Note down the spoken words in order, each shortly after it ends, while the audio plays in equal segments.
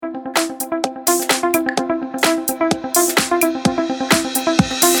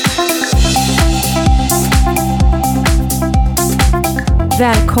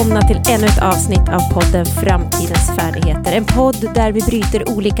Välkomna till ännu ett avsnitt av podden Framtidens färdigheter. En podd där vi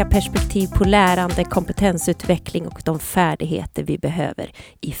bryter olika perspektiv på lärande, kompetensutveckling och de färdigheter vi behöver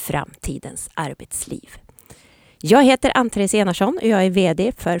i framtidens arbetsliv. Jag heter Ann-Therese Enarsson och jag är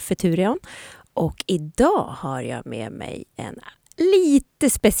vd för Futurion. Och idag har jag med mig en lite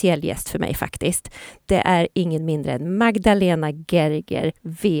speciell gäst för mig faktiskt. Det är ingen mindre än Magdalena Gerger,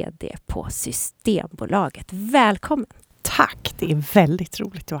 vd på Systembolaget. Välkommen! Tack, det är väldigt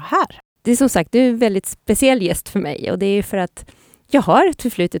roligt att vara här. Det är som sagt, du är en väldigt speciell gäst för mig och det är för att jag har ett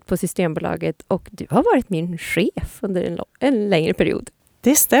förflutet på Systembolaget och du har varit min chef under en längre period.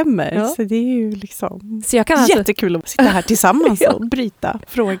 Det stämmer, ja. Så det är ju liksom så jag kan jättekul att sitta här tillsammans och bryta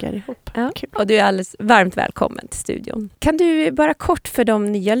frågor ihop. Ja. Och du är alldeles varmt välkommen till studion. Kan du bara kort för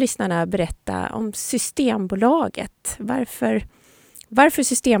de nya lyssnarna berätta om Systembolaget? Varför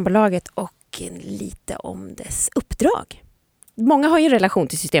Systembolaget och lite om dess uppdrag? Många har ju en relation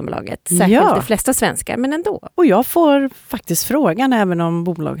till Systembolaget, särskilt de flesta svenskar, men ändå. Och jag får faktiskt frågan, även om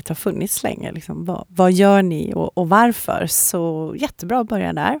bolaget har funnits länge, liksom, vad gör ni och varför? Så jättebra att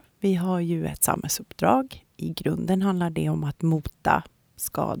börja där. Vi har ju ett samhällsuppdrag. I grunden handlar det om att mota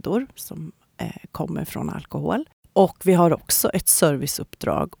skador som kommer från alkohol. Och vi har också ett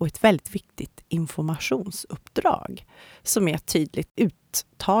serviceuppdrag och ett väldigt viktigt informationsuppdrag som är tydligt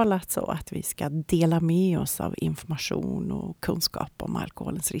uttalat så att vi ska dela med oss av information och kunskap om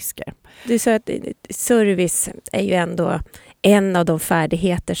alkoholens risker. Du sa att service är ju ändå en av de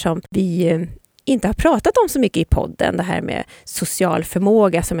färdigheter som vi inte har pratat om så mycket i podden. Det här med social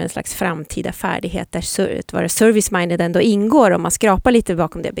förmåga som en slags framtida färdighet där att vara service-minded ändå ingår om man skrapar lite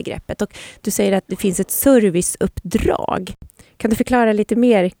bakom det begreppet. Och du säger att det finns ett serviceuppdrag. Kan du förklara lite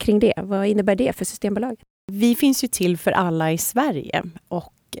mer kring det? Vad innebär det för Systembolaget? Vi finns ju till för alla i Sverige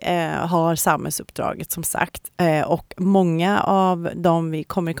och har samhällsuppdraget som sagt. Och många av dem vi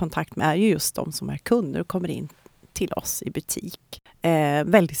kommer i kontakt med är ju just de som är kunder och kommer in till oss i butik.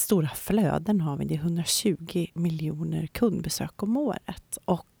 Väldigt stora flöden har vi. Det är 120 miljoner kundbesök om året.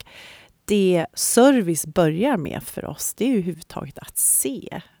 Och det service börjar med för oss, det är ju överhuvudtaget att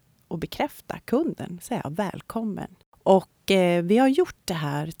se och bekräfta kunden. Säga välkommen. Och vi har gjort det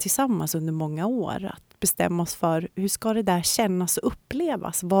här tillsammans under många år. Att bestämma oss för hur ska det där kännas och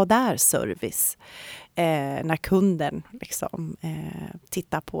upplevas. Vad är service? När kunden liksom,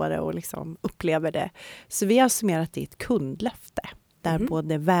 tittar på det och liksom upplever det. Så vi har summerat det i ett kundlöfte. Där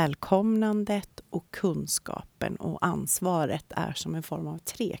både välkomnandet och kunskapen och ansvaret är som en form av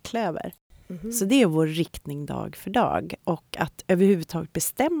treklöver. Så det är vår riktning dag för dag. Och att överhuvudtaget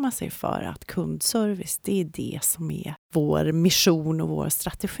bestämma sig för att kundservice, det är det som är vår mission och vår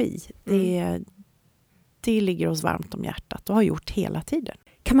strategi. Det ligger oss varmt om hjärtat och har gjort hela tiden.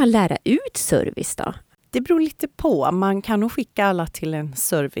 Kan man lära ut service då? Det beror lite på. Man kan nog skicka alla till en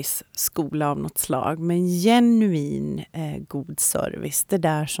serviceskola av något slag. Men genuin god service, det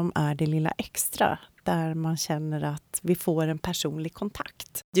där som är det lilla extra. Där man känner att vi får en personlig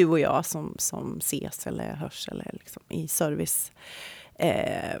kontakt. Du och jag som ses eller hörs eller liksom i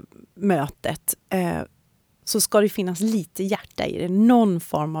servicemötet. Så ska det finnas lite hjärta i det. Någon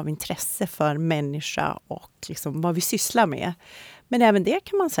form av intresse för människa och liksom vad vi sysslar med. Men även det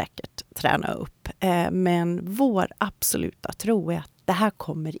kan man säkert träna upp. Men vår absoluta tro är att det här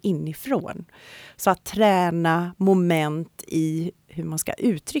kommer inifrån. Så att träna moment i hur man ska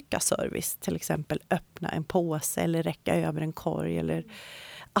uttrycka service. Till exempel öppna en påse eller räcka över en korg. Eller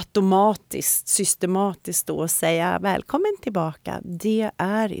automatiskt, systematiskt då säga välkommen tillbaka. Det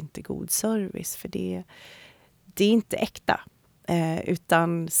är inte god service för det är inte äkta.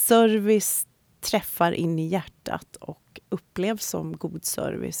 Utan service träffar in i hjärtat och upplevs som god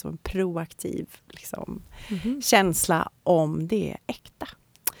service och en proaktiv liksom, känsla om det är äkta.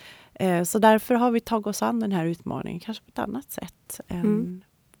 Så därför har vi tagit oss an den här utmaningen kanske på ett annat sätt än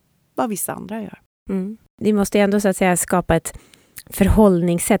vad vissa andra gör. Ni måste ändå så att säga skapa ett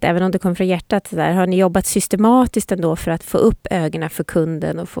förhållningssätt, även om det kommer från hjärtat. Där. Har ni jobbat systematiskt ändå för att få upp ögonen för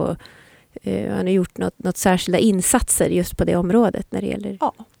kunden och har ni gjort något särskilda insatser just på det området när det gäller?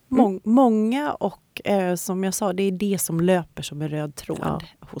 Ja. Många och som jag sa, det är det som löper som en röd tråd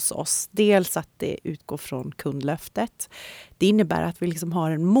hos oss. Dels att det utgår från kundlöftet. Det innebär att vi liksom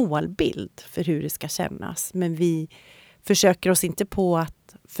har en målbild för hur det ska kännas. Men vi försöker oss inte på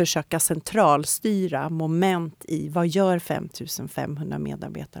att försöka centralstyra moment i vad gör 5500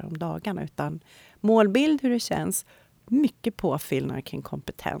 medarbetare om dagarna. Utan målbild hur det känns. Mycket påfyllnad kring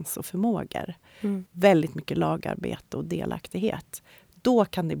kompetens och förmågor. Väldigt mycket lagarbete och delaktighet. Då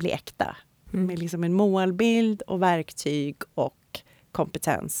kan det bli äkta. Med liksom en målbild och verktyg och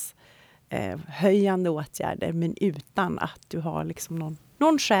kompetens. Höjande åtgärder men utan att du har liksom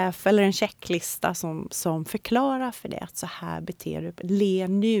någon chef eller en checklista som förklarar för dig att så här beter du. Le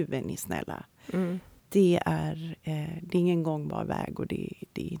nu, är ni snälla. Mm. Det är ingen gångbar väg och det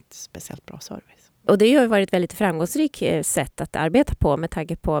är inte speciellt bra service. Och det har ju varit ett väldigt framgångsrikt sätt att arbeta på med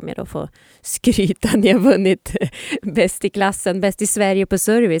tanke på med att få skryta. Ni har vunnit bäst i klassen, bäst i Sverige på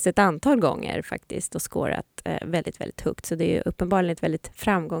service ett antal gånger faktiskt och skårat väldigt, väldigt högt. Så det är ju uppenbarligen ett väldigt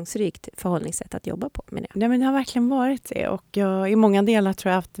framgångsrikt förhållningssätt att jobba på. Nej, men det har verkligen varit det och i många delar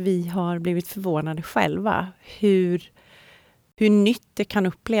tror jag att vi har blivit förvånade själva hur nytt det kan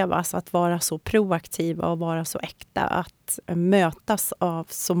upplevas att vara så proaktiva och vara så äkta. Att mötas av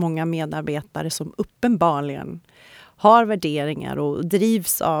så många medarbetare som uppenbarligen har värderingar och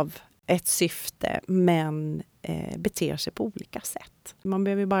drivs av ett syfte men beter sig på olika sätt. Man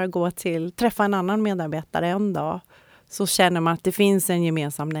behöver bara träffa en annan medarbetare en dag så känner man att det finns en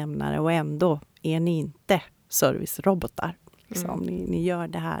gemensam nämnare och ändå är ni inte servicerobotar. Liksom. Ni gör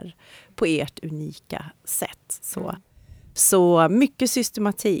det här på ert unika sätt. Så mycket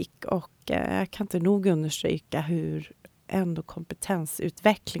systematik och jag kan inte nog understryka hur ändå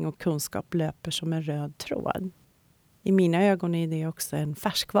kompetensutveckling och kunskap löper som en röd tråd. I mina ögon är det också en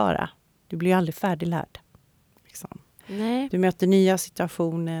färskvara. Du blir aldrig färdiglärd. Liksom. Nej. Du möter nya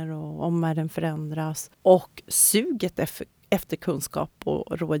situationer och omvärlden förändras. Och suget efter kunskap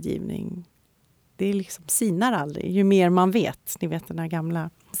och rådgivning, det liksom sinar aldrig. Ju mer man vet, ni vet den här gamla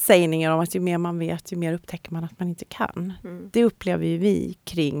sägningen om att ju mer man vet, ju mer upptäcker man att man inte kan. Det upplever ju vi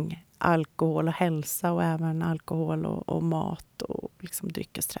kring alkohol och hälsa och även alkohol och mat och liksom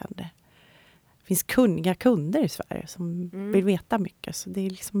dryckestrender. Det finns kunniga kunder i Sverige som vill veta mycket. Så det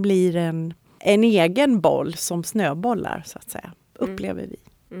liksom blir en egen boll som snöbollar så att säga, upplever vi.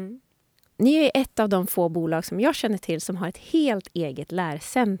 Ni är ett av de få bolag som jag känner till som har ett helt eget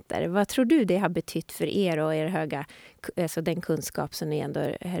lärcenter. Vad tror du det har betytt för er och er höga, alltså den kunskap som ni ändå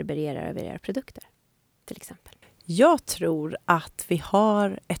herbererar över era produkter till exempel? Jag tror att vi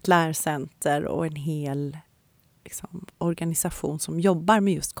har ett lärcenter och en hel organisation som jobbar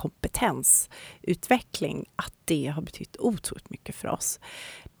med just kompetensutveckling, att det har betytt otroligt mycket för oss.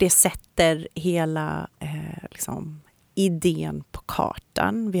 Det sätter hela idén på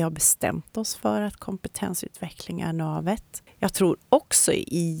kartan. Vi har bestämt oss för att kompetensutveckling är navet. Jag tror också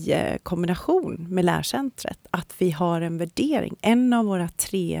i kombination med lärcentret att vi har en värdering. En av våra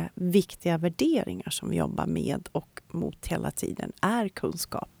 3 viktiga värderingar som vi jobbar med och mot hela tiden är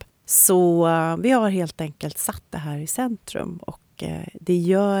kunskap. Så vi har helt enkelt satt det här i centrum och det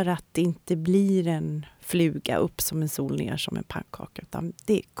gör att det inte blir en fluga upp som en sol ner som en pannkaka, utan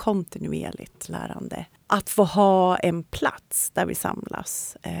det är kontinuerligt lärande. Att få ha en plats där vi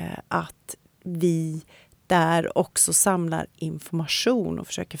samlas, att vi där också samlar information och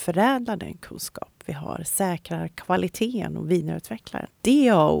försöker förädla den kunskap vi har, säkrar kvaliteten och vidareutvecklar.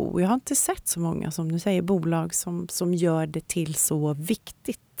 Jag har inte sett så många som du säger bolag som gör det till så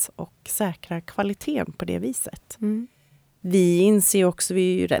viktigt och säkrar kvaliteten på det viset. Vi inser också,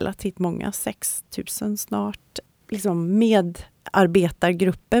 vi är ju relativt många, 6 000 snart.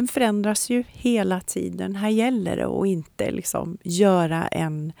 Medarbetargruppen förändras ju hela tiden. Här gäller det att inte göra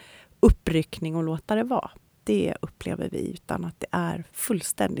en uppryckning och låta det vara. Det upplever vi, utan att det är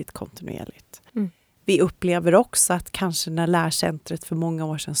fullständigt kontinuerligt. Vi upplever också att kanske när lärcentret för många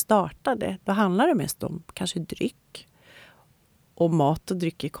år sedan startade, då handlade det mest om kanske dryck och mat och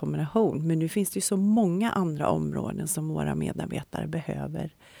dryck i kombination. Men nu finns det ju så många andra områden som våra medarbetare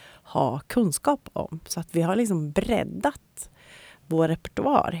behöver ha kunskap om. Så att vi har breddat vår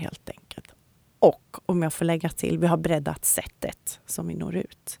repertoar helt enkelt. Och om jag får lägga till, vi har breddat sättet som vi når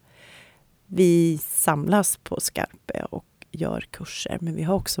ut. Vi samlas på Skarpe och gör kurser, men vi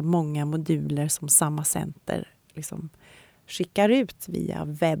har också många moduler som samma center skickar ut via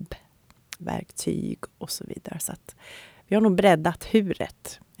webbverktyg och så vidare. Så att vi har nog breddat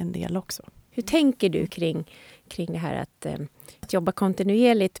huret en del också. Hur tänker du kring det här att jobba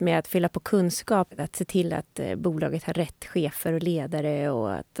kontinuerligt med att fylla på kunskap, att se till att bolaget har rätt chefer och ledare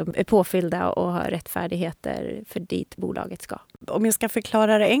och att de är påfyllda och har rätt färdigheter för dit bolaget ska? Om jag ska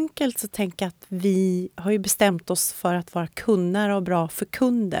förklara det enkelt så tänker jag att vi har ju bestämt oss för att vara kunder och bra för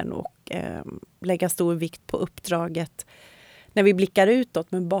kunden och lägga stor vikt på uppdraget när vi blickar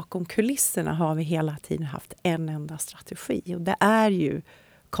utåt. Men bakom kulisserna har vi hela tiden haft en enda strategi och det är ju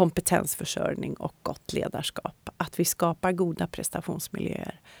kompetensförsörjning och gott ledarskap. Att vi skapar goda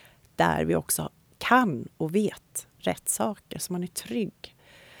prestationsmiljöer där vi också kan och vet rätt saker så man är trygg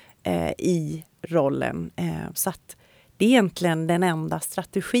i rollen. Så att det är egentligen den enda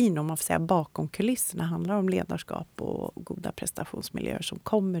strategin, om man får säga, bakom kulisserna handlar om ledarskap och goda prestationsmiljöer som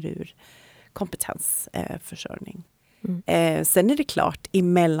kommer ur kompetensförsörjning. Sen är det klart,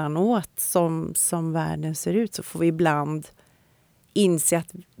 emellanåt som världen ser ut så får vi ibland inse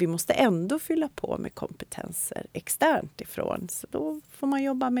att vi måste ändå fylla på med kompetenser externt ifrån. Så då får man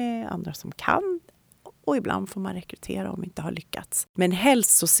jobba med andra som kan och ibland får man rekrytera om vi inte har lyckats. Men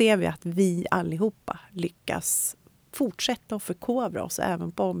helst så ser vi att vi allihopa lyckas fortsätta och förkovra oss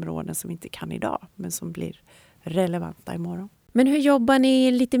även på områden som vi inte kan idag men som blir relevanta imorgon. Men hur jobbar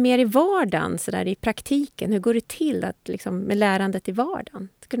ni lite mer i vardagen, så där i praktiken? Hur går det till att, liksom, med lärandet i vardagen?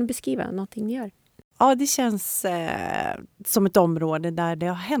 Ska du beskriva någonting ni gör? Ja, det känns som ett område där det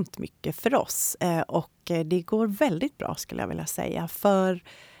har hänt mycket för oss. Och det går väldigt bra skulle jag vilja säga. För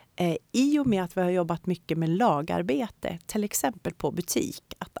i och med att vi har jobbat mycket med lagarbete, till exempel på butik.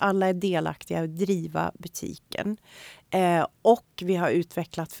 Att alla är delaktiga i att driva butiken. Och vi har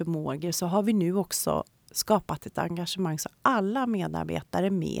utvecklat förmågor, så har vi nu också skapat ett engagemang så alla medarbetare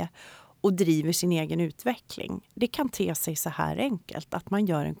är med och driver sin egen utveckling. Det kan te sig så här enkelt att man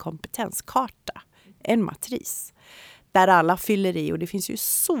gör en kompetenskarta, en matris, där alla fyller i, och det finns ju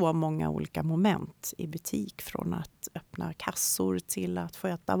så många olika moment i butik, från att öppna kassor till att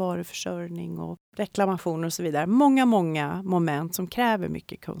sköta varuförsörjning och reklamationer och så vidare. Många moment som kräver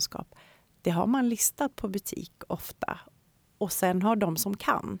mycket kunskap. Det har man listat på butik ofta, och sen har de som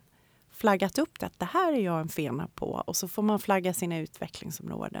kan flaggat upp det här är jag en fena på, och så får man flagga sina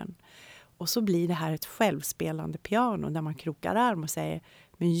utvecklingsområden. Och så blir det här ett självspelande piano där man krokar arm och säger,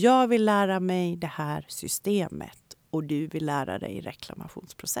 men jag vill lära mig det här systemet och du vill lära dig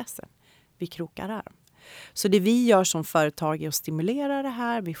reklamationsprocessen. Vi krokar arm. Så det vi gör som företag är att stimulera det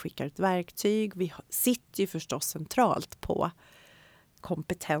här. Vi skickar ut verktyg. Vi sitter ju förstås centralt på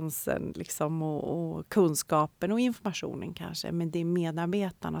kompetensen liksom, och kunskapen och informationen kanske. Men det är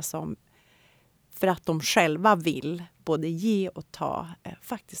medarbetarna som, för att de själva vill både ge och ta,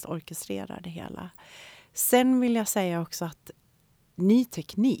 faktiskt orkestrerar det hela. Sen vill jag säga också att ny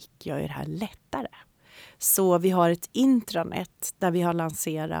teknik gör det här lättare. Så vi har ett intranet där vi har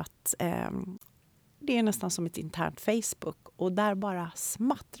lanserat, det är nästan som ett internt Facebook, och där bara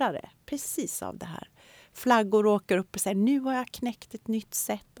smattrar det precis av det här. Flaggor åker upp och säger, nu har jag knäckt ett nytt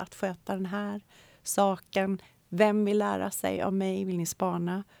sätt att sköta den här saken. Vem vill lära sig av mig? Vill ni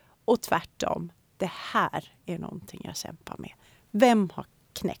spana? Och tvärtom, det här är någonting jag kämpar med. Vem har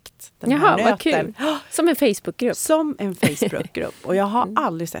knäckt den här nöten? Vad kul. Som en Facebookgrupp. Som en Facebookgrupp. Och jag har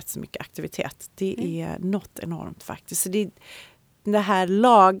aldrig sett så mycket aktivitet. Det är något enormt faktiskt. Så det här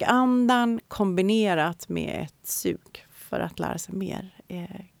lagandan kombinerat med ett sug för att lära sig mer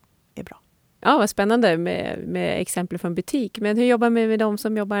är bra. Ja, vad spännande med exempel från butik. Men hur jobbar man med de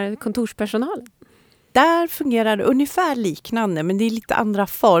som jobbar kontorspersonal? Där fungerar det ungefär liknande, men det är lite andra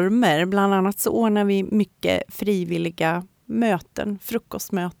former. Bland annat så ordnar vi mycket frivilliga möten,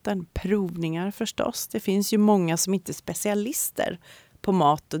 frukostmöten, provningar förstås. Det finns ju många som inte är specialister på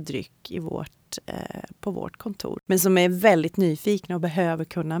mat och dryck på vårt kontor, men som är väldigt nyfikna och behöver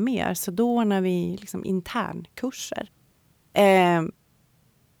kunna mer. Så då ordnar vi liksom internkurser.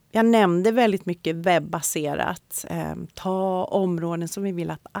 Jag nämnde väldigt mycket webbaserat. Ta områden som vi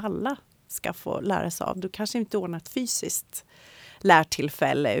vill att alla ska få lära sig av. Du kanske inte ordnar ett fysiskt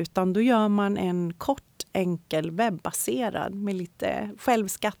lärtillfälle, utan då gör man en kort, enkel webbaserad med lite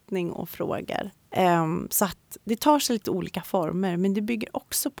självskattning och frågor. Så att det tar sig lite olika former, men det bygger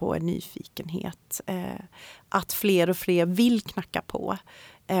också på en nyfikenhet. Att fler och fler vill knacka på.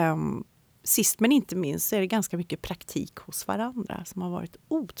 Sist men inte minst så är det ganska mycket praktik hos varandra som har varit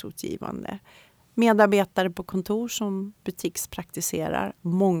otroligt givande. Medarbetare på kontor som butikspraktiserar,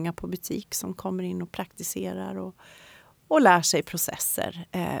 många på butik som kommer in och praktiserar och lär sig processer.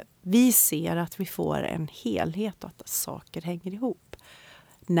 Vi ser att vi får en helhet och att saker hänger ihop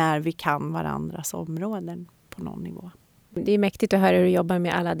när vi kan varandras områden på någon nivå. Det är mäktigt att höra hur du jobbar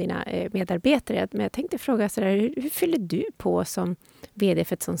med alla dina medarbetare. Men jag tänkte fråga så där, hur fyller du på som vd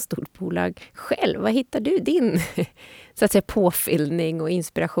för ett sånt stort bolag själv? Vad hittar du din så att säga, påfyllning och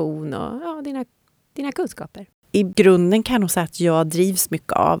inspiration och dina kunskaper? I grunden kan jag nog säga att jag drivs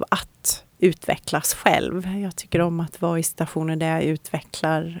mycket av att utvecklas själv. Jag tycker om att vara i situationer där jag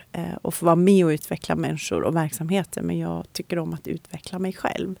utvecklar och får vara med och utveckla människor och verksamheter. Men jag tycker om att utveckla mig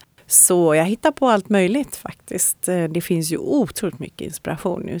själv. Så jag hittar på allt möjligt faktiskt. Det finns ju otroligt mycket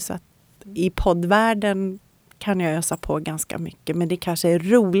inspiration nu. Så att i poddvärlden kan jag ösa på ganska mycket. Men det kanske är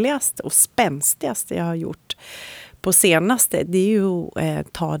roligaste och spänstigaste jag har gjort på senaste. Det är ju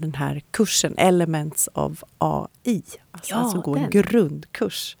att ta den här kursen Elements of AI. Alltså gå en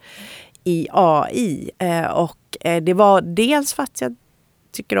grundkurs i AI. Och det var dels för att jag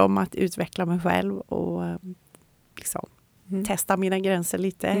tycker om att utveckla mig själv och liksom testa mina gränser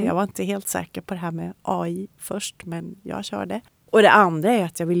lite. Jag var inte helt säker på det här med AI först, men jag körde. Och det andra är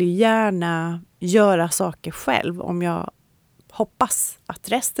att jag vill ju gärna göra saker själv om jag hoppas att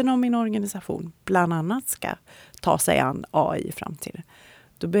resten av min organisation bland annat ska ta sig an AI i framtiden.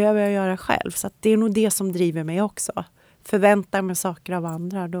 Då behöver jag göra själv. Så att det är nog det som driver mig också. Förväntar mig saker av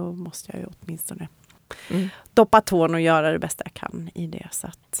andra, då måste jag ju åtminstone doppa tån och göra det bästa jag kan i det. Så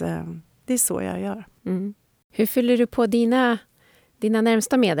att det är så jag gör. Hur fyller du på dina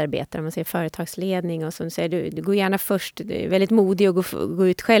närmsta medarbetare, om man säger företagsledning, och som du säger, du går gärna först, du är väldigt modig och gå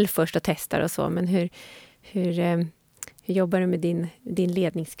ut själv först och testar och så, men hur jobbar du med din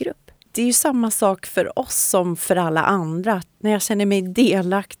ledningsgrupp? Det är ju samma sak för oss som för alla andra. När jag känner mig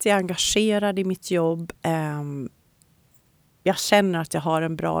delaktig, engagerad i mitt jobb, jag känner att jag har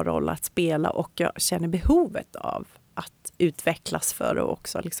en bra roll att spela och jag känner behovet av att utvecklas för att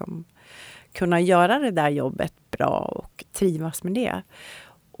också liksom kunna göra det där jobbet bra och trivas med det.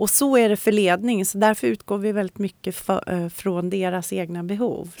 Och så är det för ledning, så därför utgår vi väldigt mycket från deras egna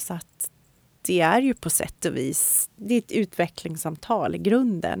behov. Så att det är ju på sätt och vis, det är ett utvecklingssamtal i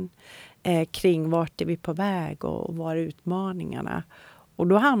grunden kring vart är vi på väg och var är utmaningarna. Och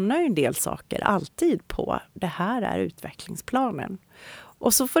då hamnar ju en del saker alltid på det här är utvecklingsplanen.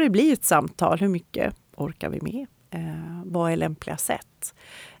 Och så får det bli ett samtal, hur mycket orkar vi med? Vad är lämpliga sätt?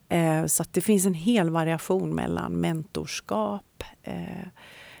 Så att det finns en hel variation mellan mentorskap,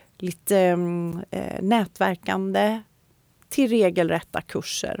 lite nätverkande till regelrätta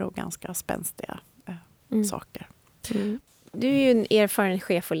kurser och ganska spänstiga saker. Du är ju en erfaren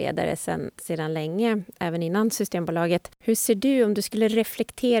chef och ledare sedan länge, även innan Systembolaget. Hur ser du, om du skulle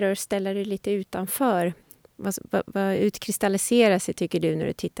reflektera och ställa dig lite utanför, vad utkristalliserar sig, tycker du, när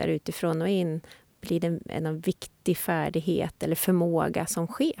du tittar utifrån och in? Blir det en viktig färdighet eller förmåga som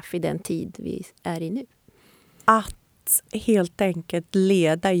chef i den tid vi är i nu? Att helt enkelt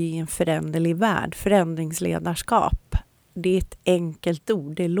leda i en föränderlig värld, förändringsledarskap. Det är ett enkelt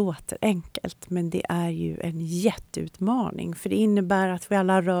ord, det låter enkelt, men det är ju en jätteutmaning. För det innebär att vi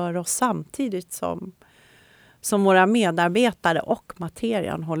alla rör oss samtidigt som våra medarbetare och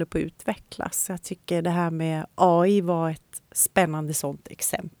materian håller på att utvecklas. Jag tycker det här med AI var ett spännande sånt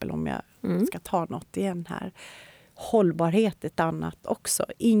exempel, om jag ska ta något igen här. Hållbarhet ett annat också.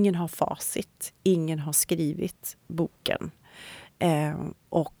 Ingen har facit, ingen har skrivit boken.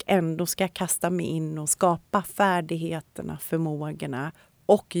 Och ändå ska jag kasta mig in och skapa färdigheterna, förmågorna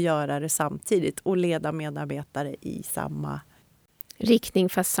och göra det samtidigt och leda medarbetare i samma riktning,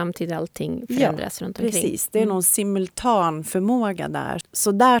 fast samtidigt allting förändras runt omkring. Precis, det är någon simultan förmåga där.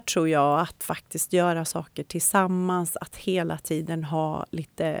 Så där tror jag att faktiskt göra saker tillsammans, att hela tiden ha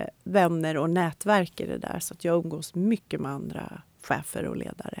lite vänner och nätverk i det där, så att jag umgås mycket med andra chefer och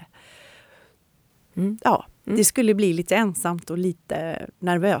ledare. Det skulle bli lite ensamt och lite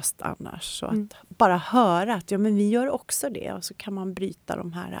nervöst annars. Så att bara höra att men vi gör också det, och så kan man bryta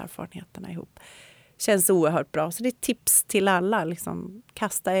de här erfarenheterna ihop. Känns oerhört bra. Så det är tips till alla. Liksom,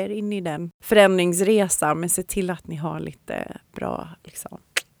 kasta er in i den förändringsresan, men se till att ni har lite bra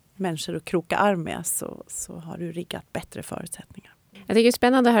människor att kroka arm med, så har du riggat bättre förutsättningar. Jag tycker det är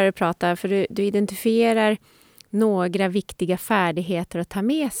spännande att höra dig prata, för du identifierar några viktiga färdigheter att ta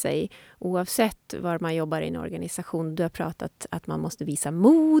med sig oavsett var man jobbar i en organisation. Du har pratat att man måste visa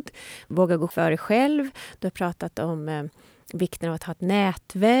mod, våga gå före själv. Du har pratat om vikten av att ha ett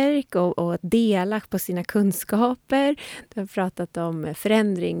nätverk och att dela på sina kunskaper. Du har pratat om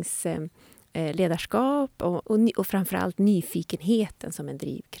förändringsledarskap och framförallt nyfikenheten som en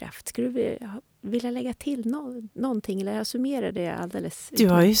drivkraft. Skulle du vilja lägga till någonting, eller jag summerar det alldeles? Du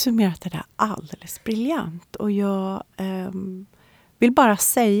har ju summerat det där alldeles briljant, och jag vill bara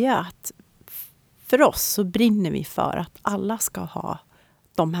säga att för oss så brinner vi för att alla ska ha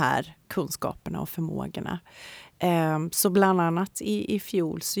de här kunskaperna och förmågorna. Så bland annat i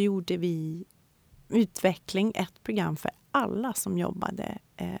fjol så gjorde vi utveckling, ett program för alla som jobbade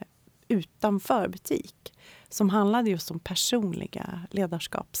utanför butik, som handlade just om personliga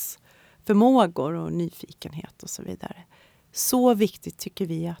ledarskapsförmågor och nyfikenhet och så vidare. Så viktigt tycker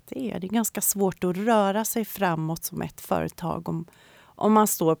vi att det är. Det är ganska svårt att röra sig framåt som ett företag om man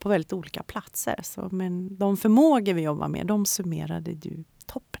står på väldigt olika platser. Men de förmågor vi jobbar med, de summerade du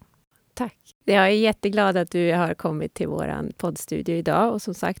toppen. Tack. Jag är jätteglad att du har kommit till våran poddstudio idag, och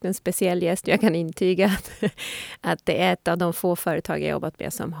som sagt en speciell gäst. Jag kan intyga att det är ett av de få företag jag jobbat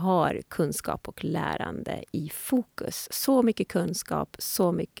med som har kunskap och lärande i fokus. Så mycket kunskap,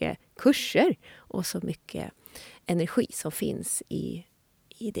 så mycket kurser och så mycket energi som finns i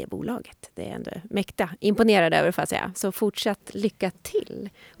det bolaget. Det är ändå mäkta imponerad över, får jag säga. Så fortsatt lycka till,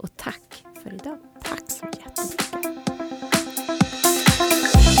 och tack för idag. Tack så jättemycket.